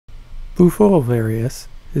Bufo Alvarius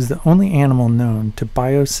is the only animal known to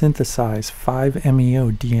biosynthesize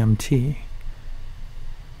 5-MeO-DMT.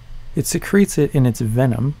 It secretes it in its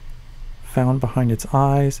venom, found behind its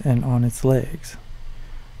eyes and on its legs.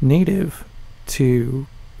 Native to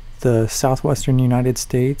the southwestern United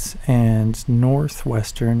States and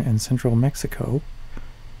northwestern and central Mexico,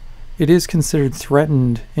 it is considered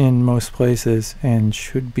threatened in most places and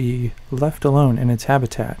should be left alone in its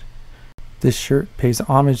habitat. This shirt pays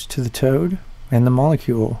homage to the toad and the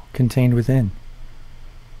molecule contained within.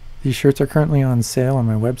 These shirts are currently on sale on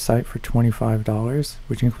my website for $25,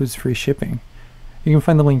 which includes free shipping. You can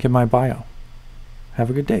find the link in my bio. Have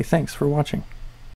a good day. Thanks for watching.